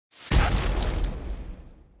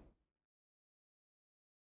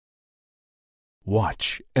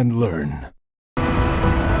Watch and learn.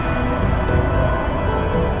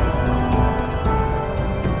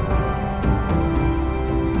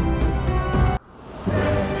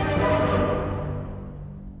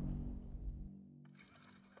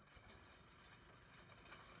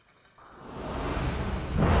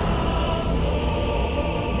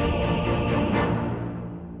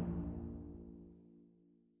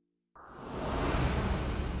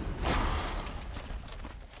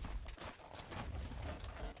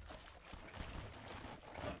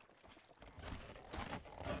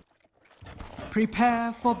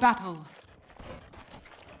 Prepare for battle.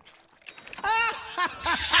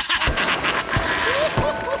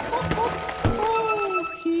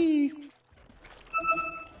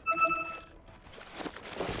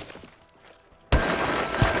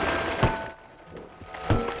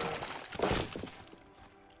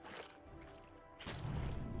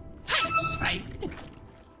 Thanks, friend.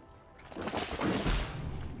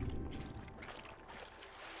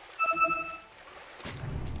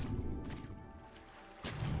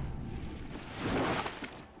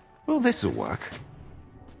 Well, this'll work.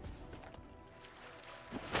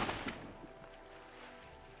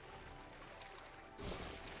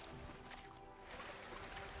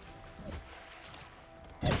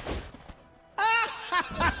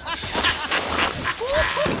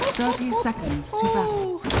 Thirty seconds to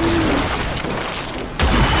battle.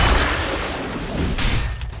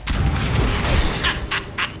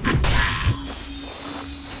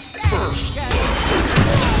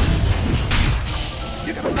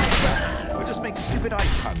 We'll just make stupid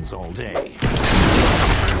ice puns all day.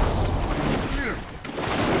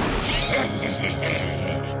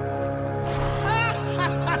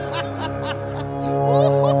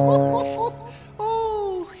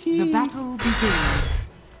 The battle begins.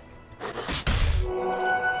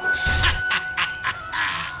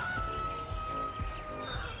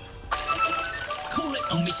 Call it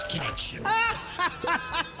a misconnection.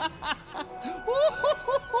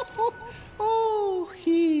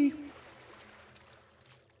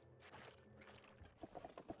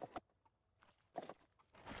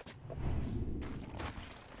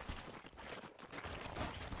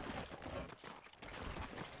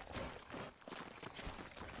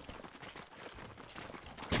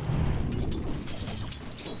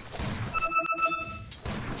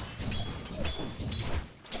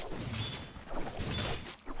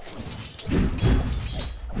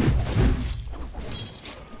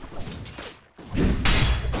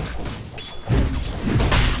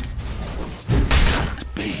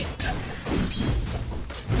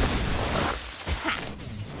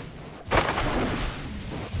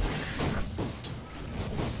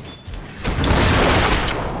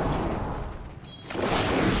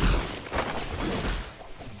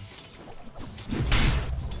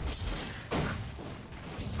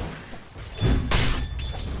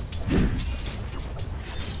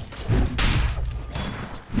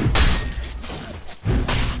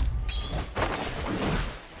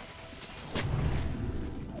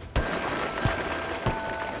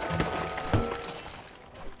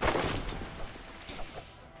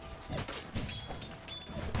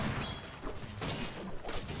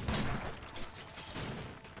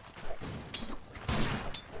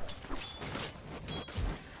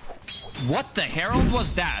 What the herald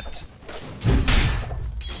was that?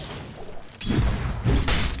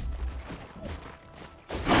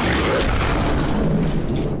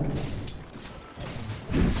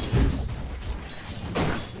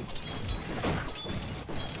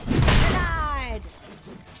 Denied!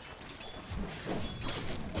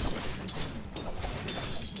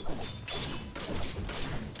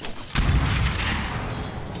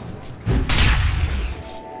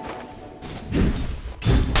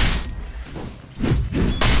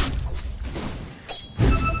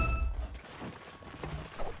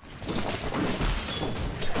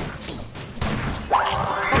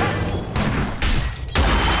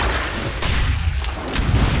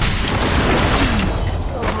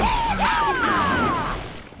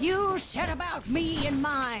 You said about me and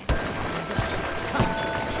mine.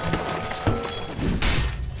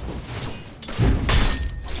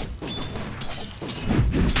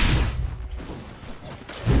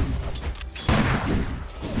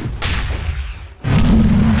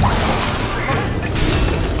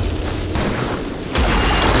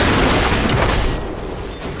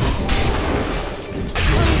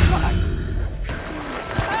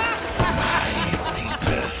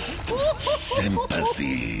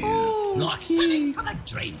 Sympathies. Like something from a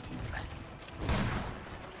dream.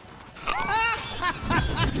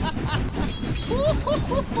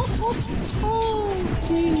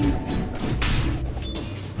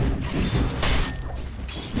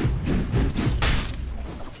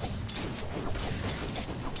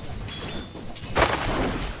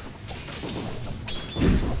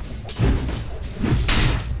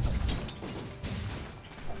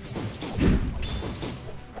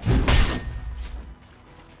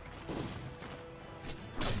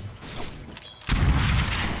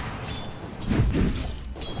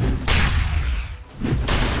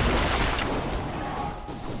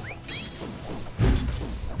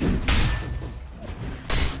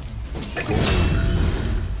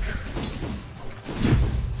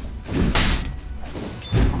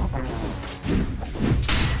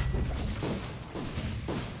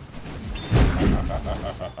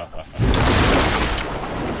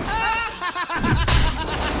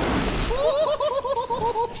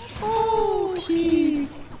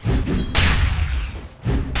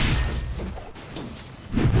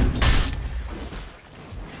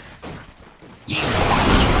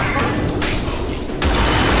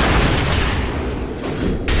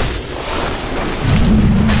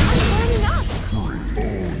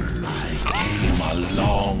 A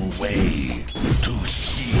long way to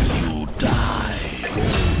see you die.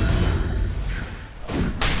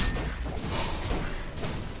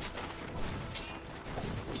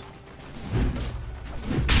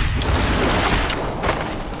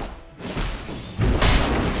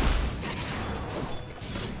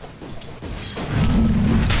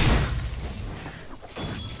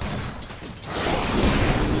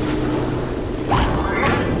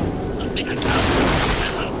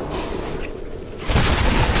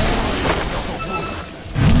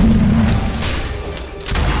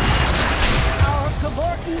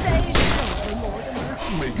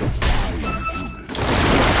 Make a fine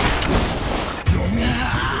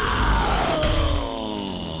Loomis.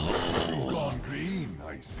 You've gone green,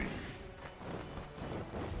 I see.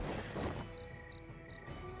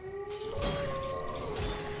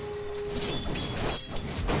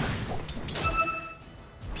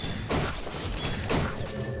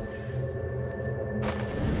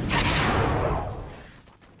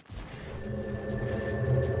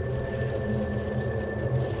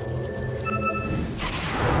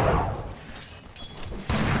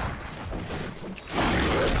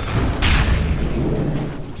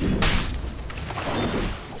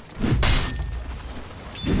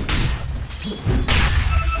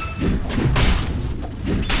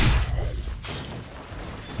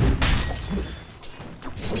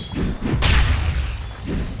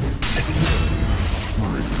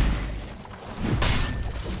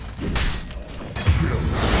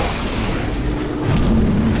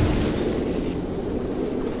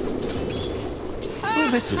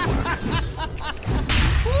 This'll work.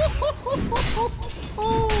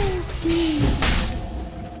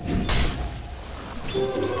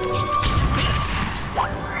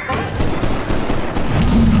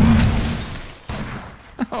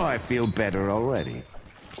 Oh, I feel better already.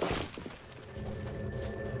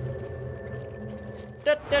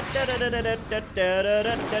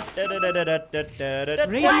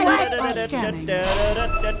 Radiant are scanning.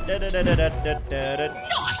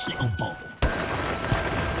 Nice little ball.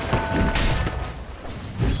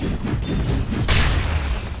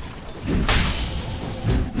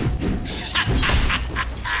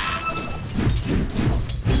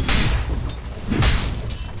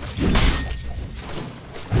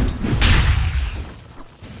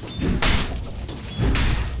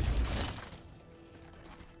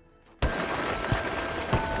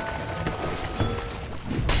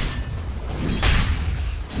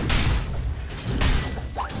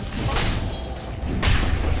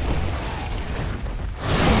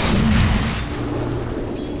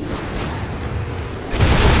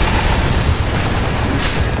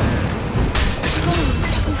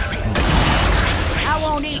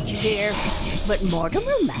 Dear, but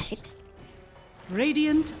Mortimer might.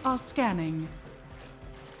 Radiant are scanning.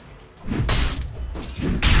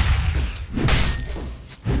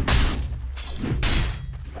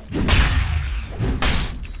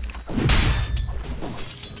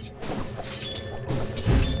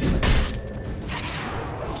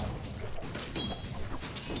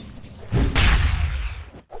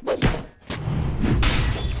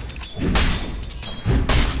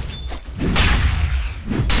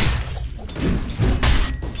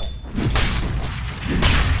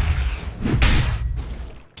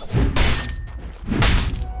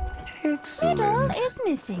 Fiddle is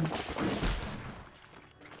missing.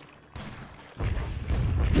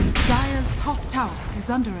 Dire's top tower is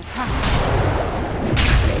under attack.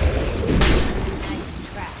 Nice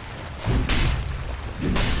try.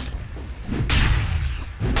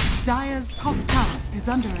 Dire's top tower is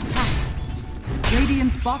under attack.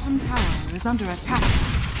 Radiant's bottom tower is under attack.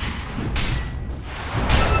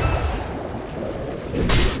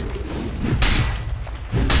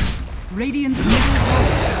 Radiant's middle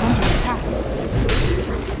tower is under attack.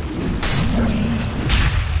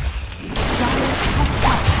 Dire's top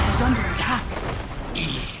tower is under attack.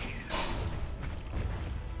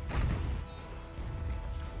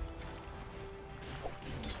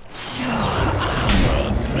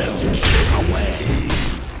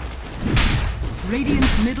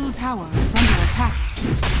 Radiant's middle tower is under attack.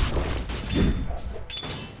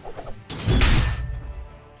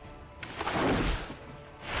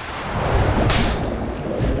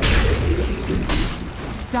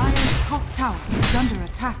 Dire's top tower is under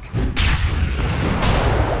attack.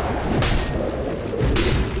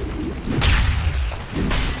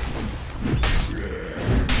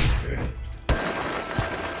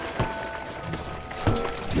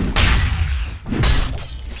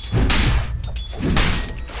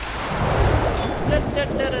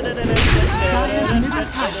 Dire's middle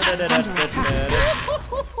tower is under attack.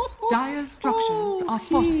 Dire's structures are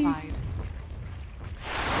fortified.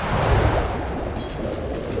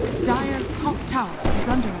 Dire's top tower is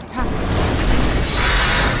under attack.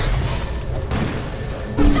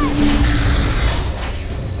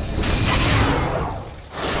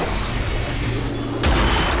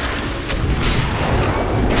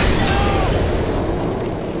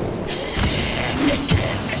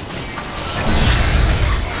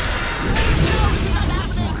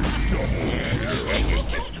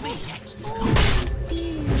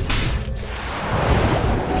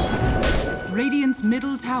 Radiant's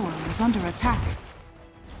middle tower is under attack.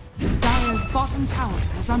 Dire's bottom tower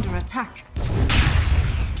is under attack.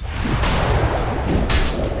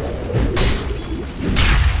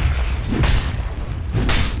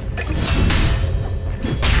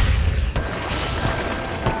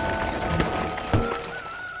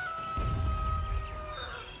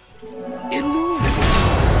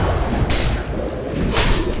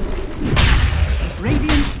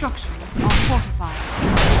 Radiant structures are fortified.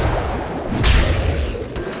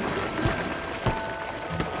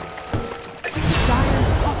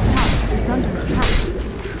 Under attack.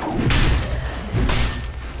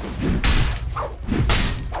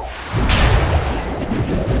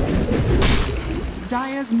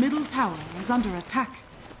 Dire's middle tower is under attack.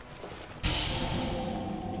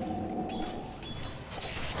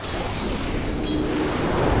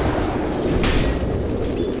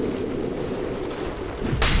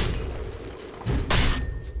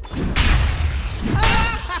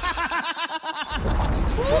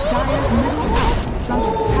 Dire's middle tower is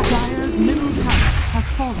under attack. Dire's middle tower has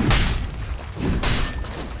fallen.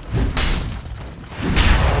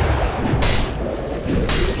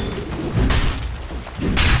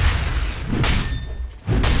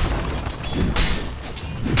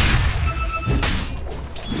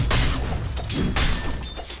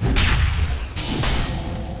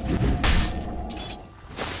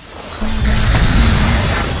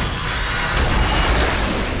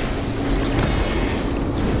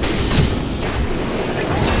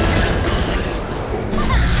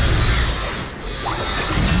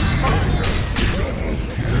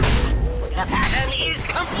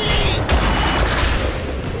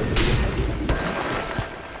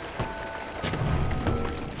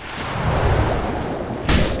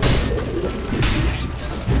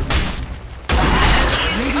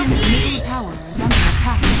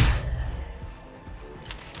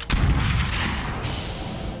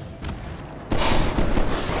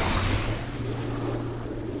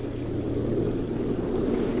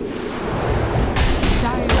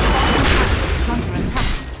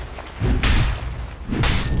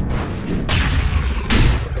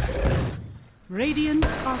 Radiant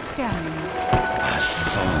are scanning. A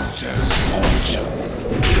soldier's fortune.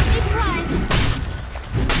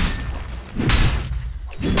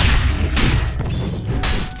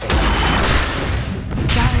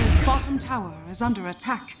 Dire's bottom tower is under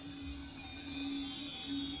attack.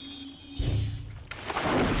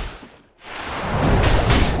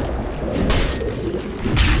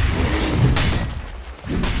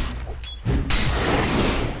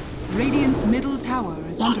 Radiant's middle tower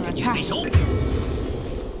is under attack.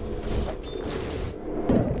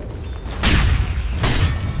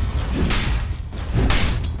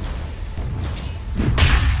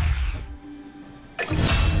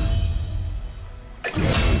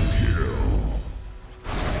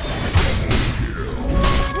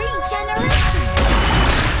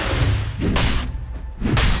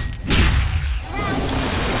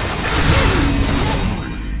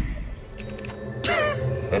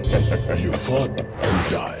 You fought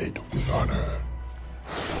and died with honor.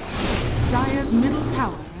 Dire's middle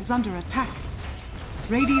tower is under attack.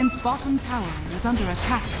 Radiant's bottom tower is under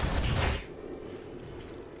attack.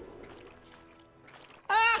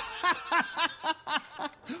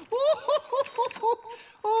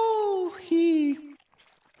 Oh, he.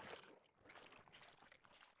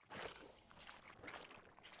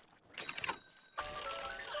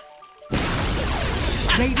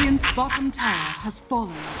 Radiant's bottom tower has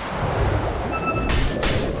fallen.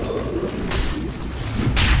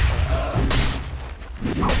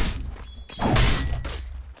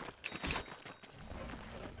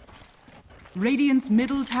 Radiant's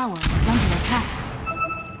middle tower is under attack.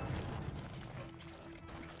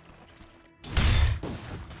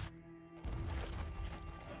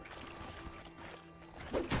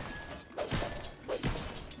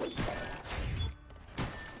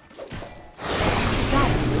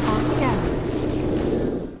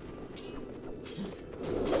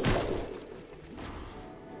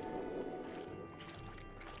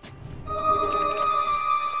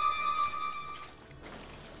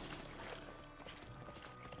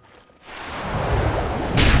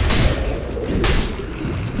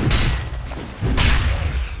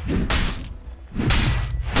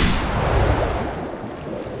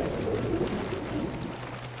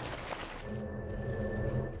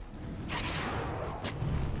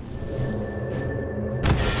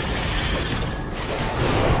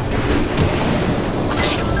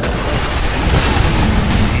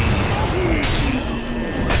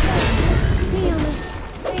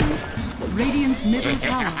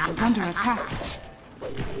 is under attack.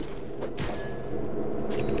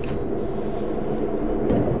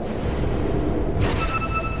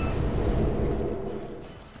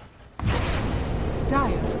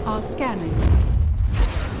 Dire are scanning.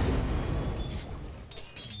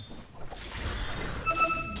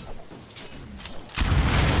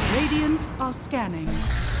 Radiant are scanning.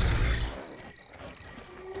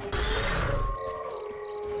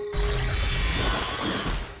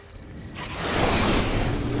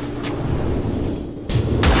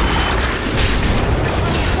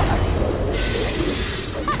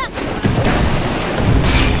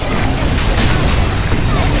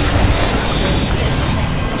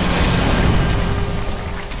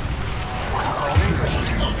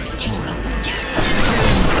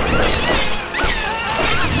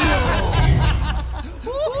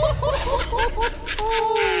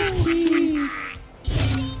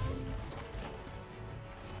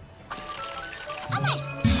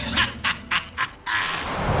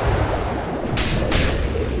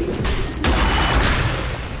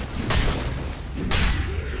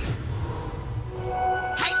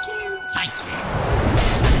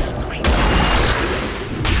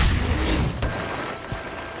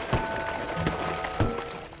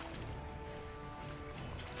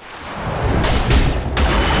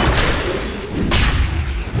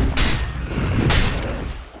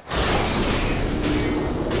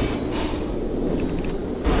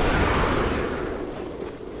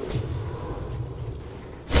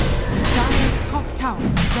 Tower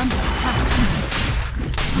is under attack.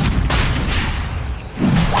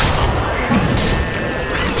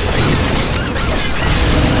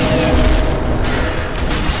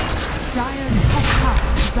 Dire's top tower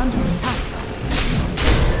is under attack.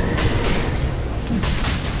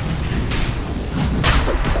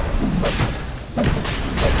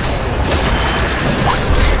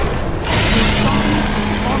 The sun has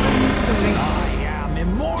fallen to the radiant. I am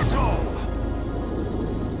immortal!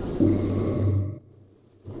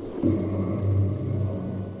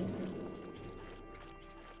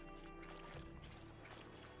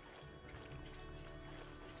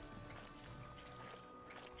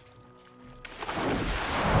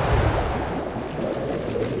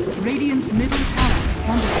 Radiant's middle tower is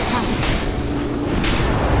under attack.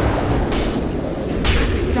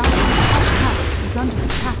 Dire's top tower is under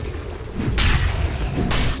attack.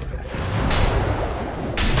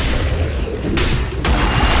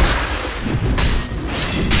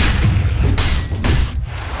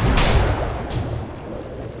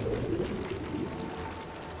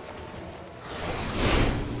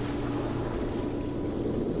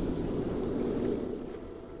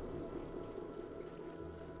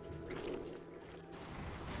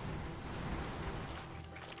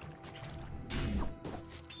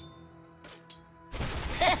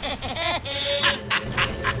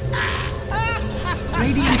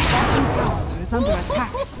 Radiant's bottom tower is under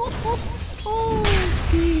attack.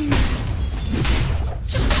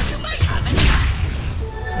 Just what you might have in mind.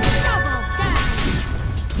 Double down.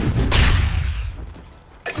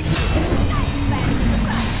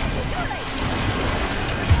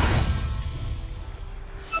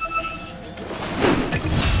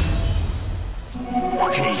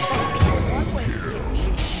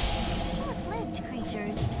 Short-lived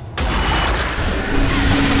creatures.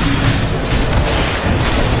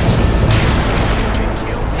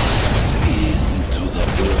 Into the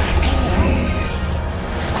black seas.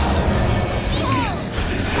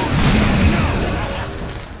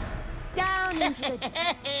 Down into the...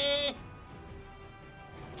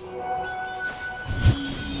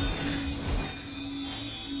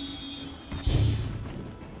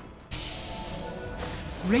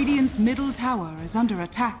 Radiant's middle tower is under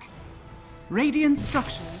attack. Radiant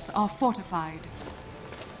structures are fortified.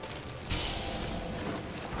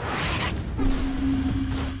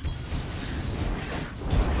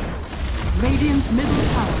 Radiant's middle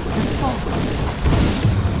tower has fallen.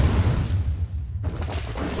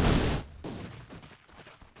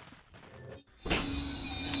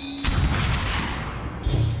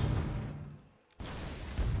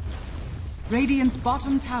 Radiant's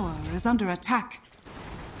bottom tower is under attack.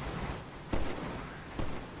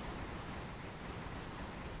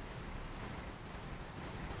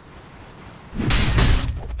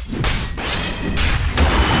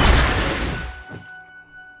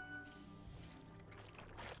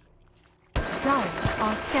 Dire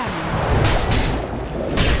are scanning.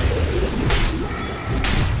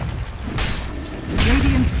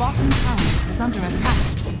 Radiant's bottom tower is under attack.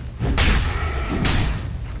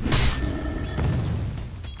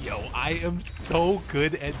 Yo, I am so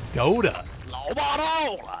good at Dota.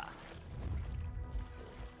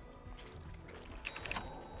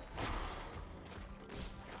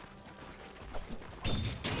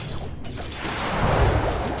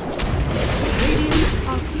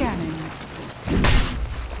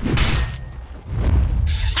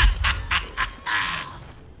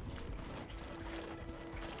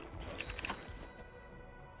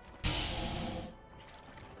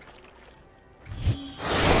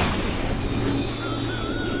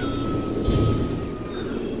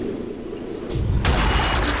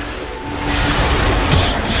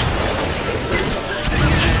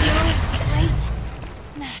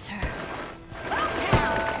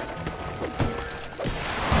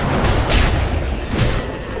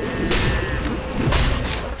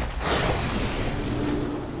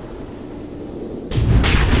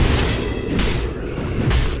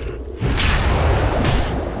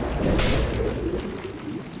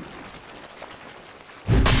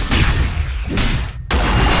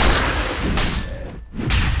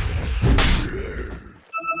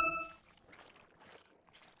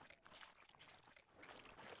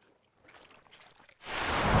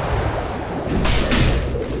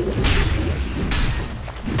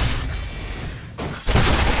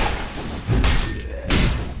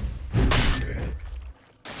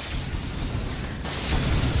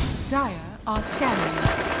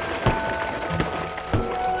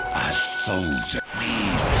 soldier. We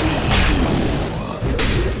see you.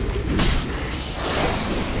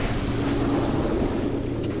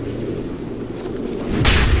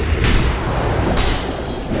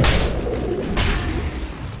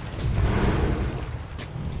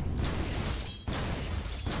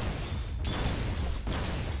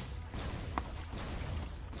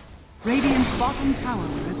 Radiant's bottom tower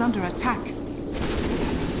is under attack.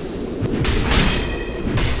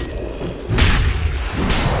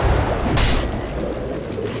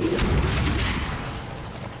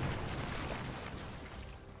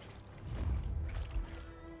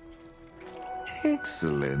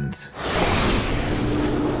 Excellent.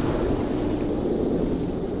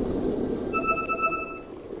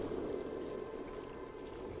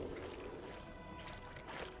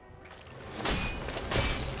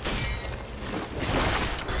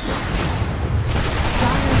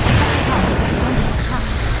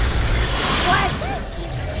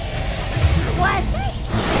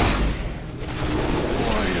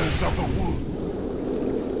 Warriors of the wood.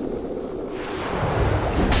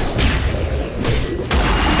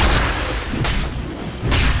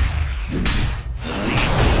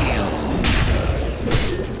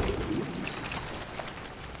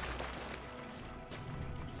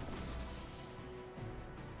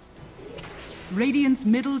 Radiant's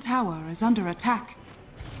middle tower is under attack.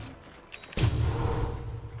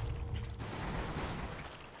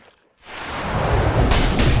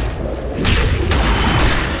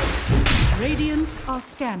 Radiant are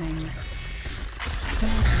scanning.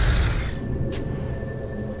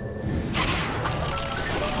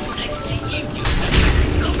 Let's see you do that.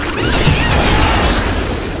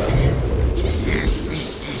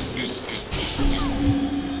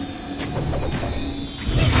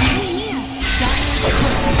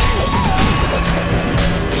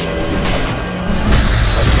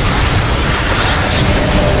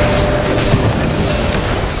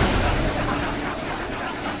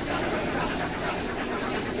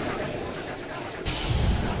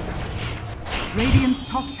 Radiant's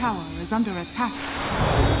top tower is under attack.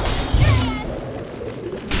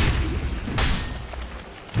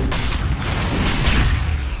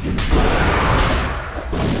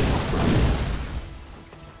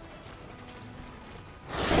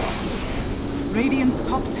 Radiant's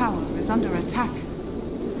top tower is under attack.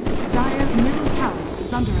 Dire's middle tower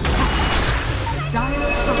is under attack.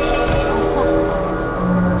 Dire's structures are fortified.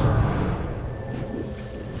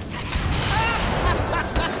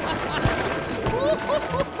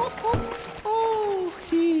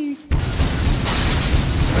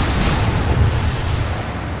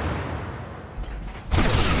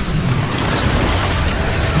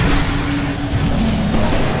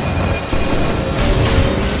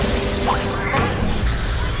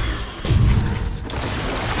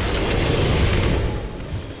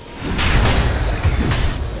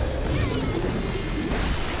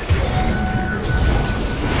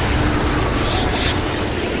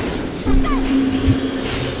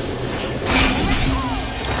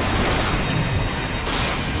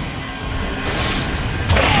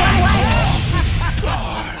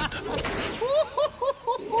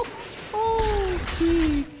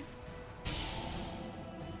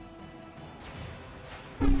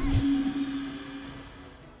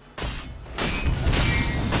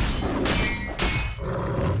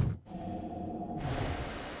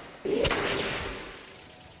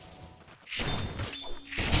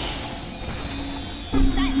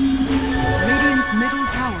 Radiant's middle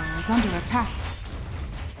tower is under attack.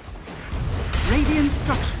 Radiant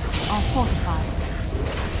structures are fortified.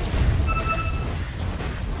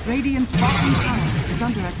 Radiant's bottom tower is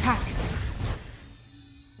under attack.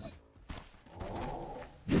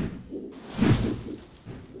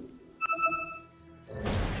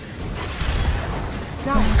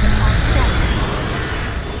 Dire are scanning.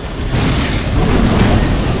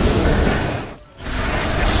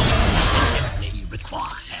 Assembly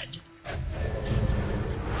required.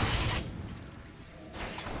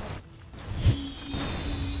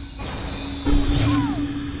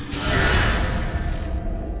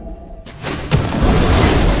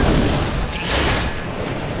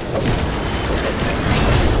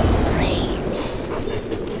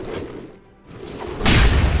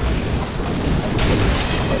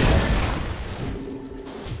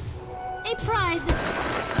 A prize.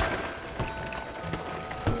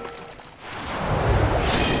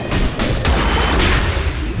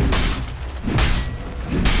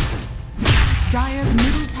 Dire's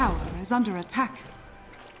middle tower is under attack.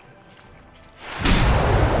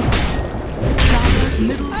 Dire's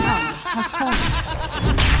middle tower has fallen.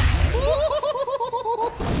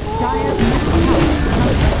 Dire's middle tower is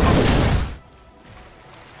under attack.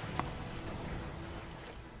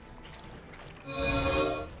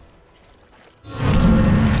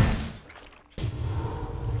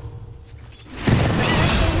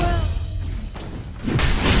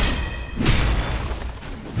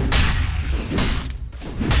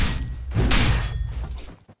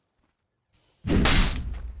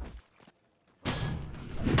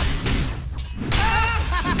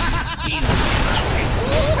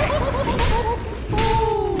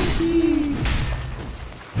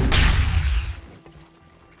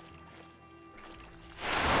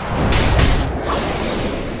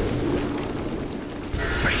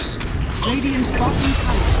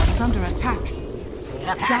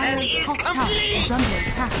 Dire's top tower is under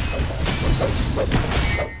attack.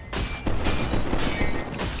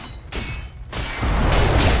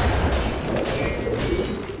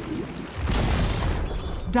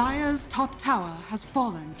 Dire's top tower has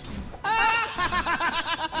fallen.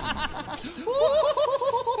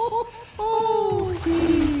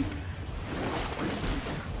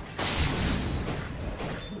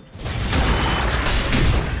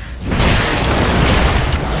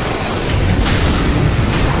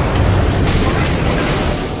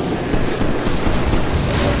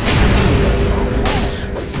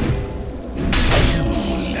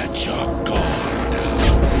 Let your guard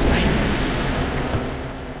down.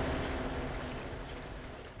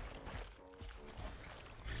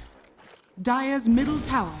 Dire's middle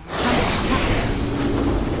tower is under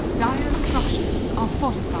attack. Dire's structures are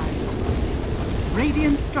fortified.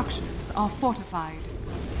 Radiant structures are fortified.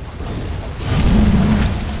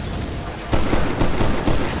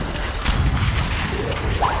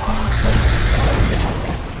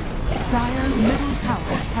 Dire's middle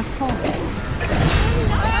tower has fallen.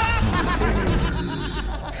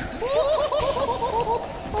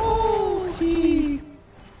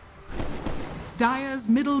 Dire's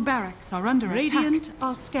middle barracks are under attack. Radiant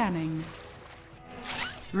are scanning.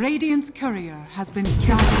 Radiant's courier has been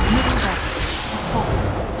killed. Dire's middle barracks has fallen.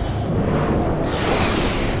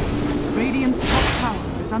 Radiant's top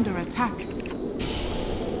tower is under attack.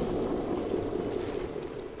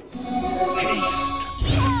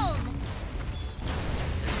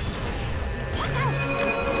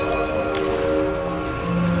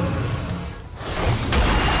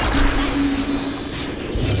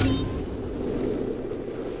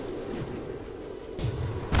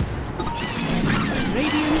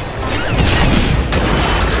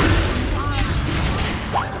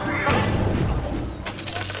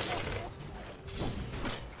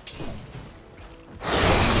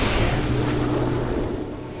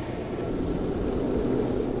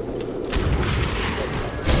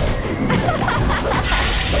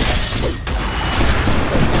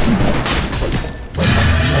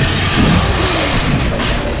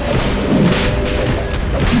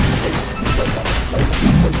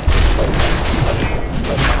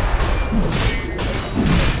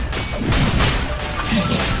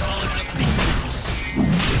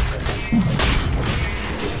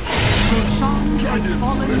 Has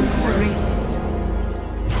fallen to the Radiant.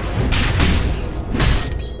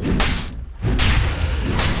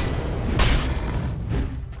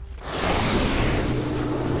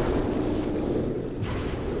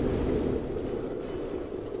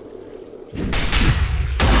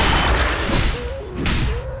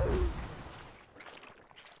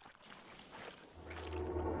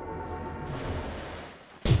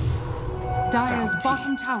 Dire's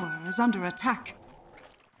bottom tower is under attack.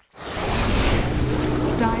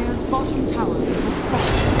 Dire's bottom tower has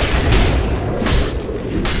fallen.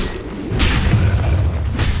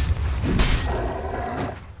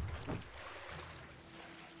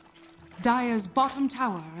 Dire's bottom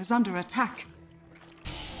tower is under attack.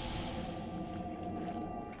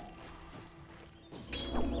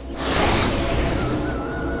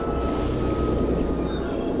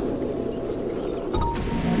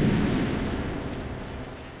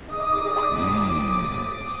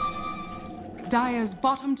 Dire's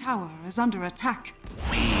bottom tower is under attack.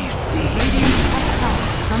 We see. Radiant's top tower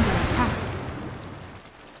is under attack.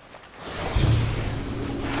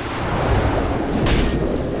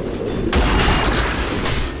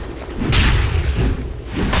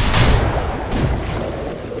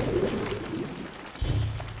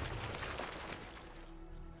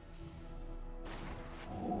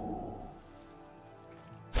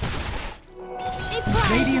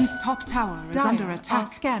 Radiant's top tower is under attack.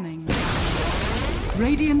 Scanning.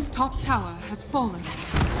 Radiant's top tower has fallen.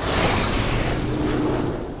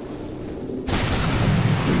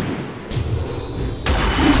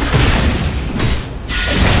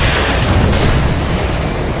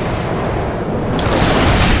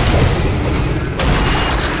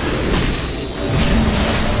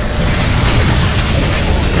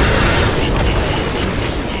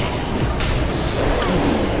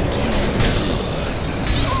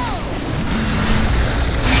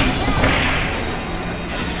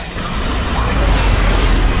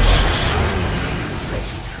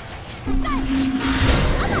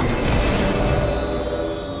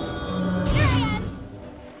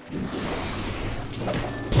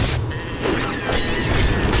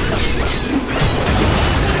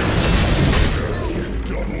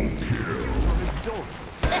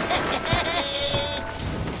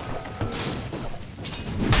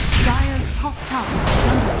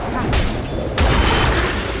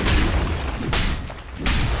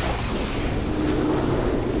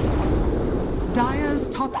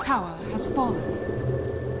 Dire's top tower has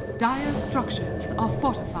fallen. Dire's structures are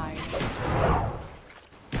fortified.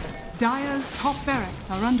 Dire's top barracks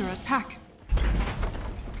are under attack.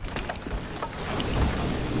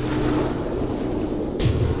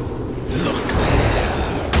 Look there.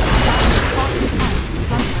 Dire's bottom tower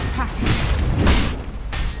is under attack.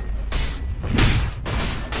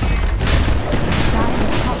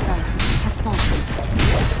 Dire's top barracks has fallen.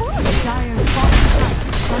 Dire's bottom tower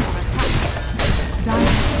is under attack.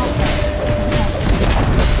 Dire's top barracks has fallen.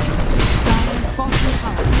 Dire's bottom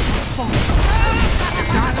tower has fallen.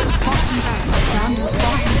 Dire's bottom barracks, Dire's bottom barracks has fallen. Dire's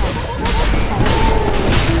bottom barracks.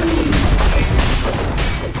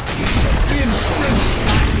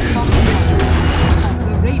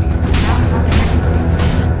 The Radiant now have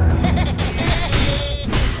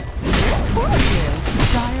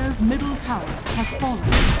Dire's middle tower has fallen.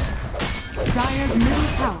 Dire's middle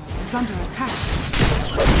tower is under attack.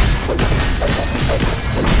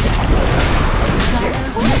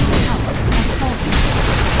 Dire's middle tower has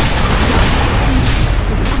fallen.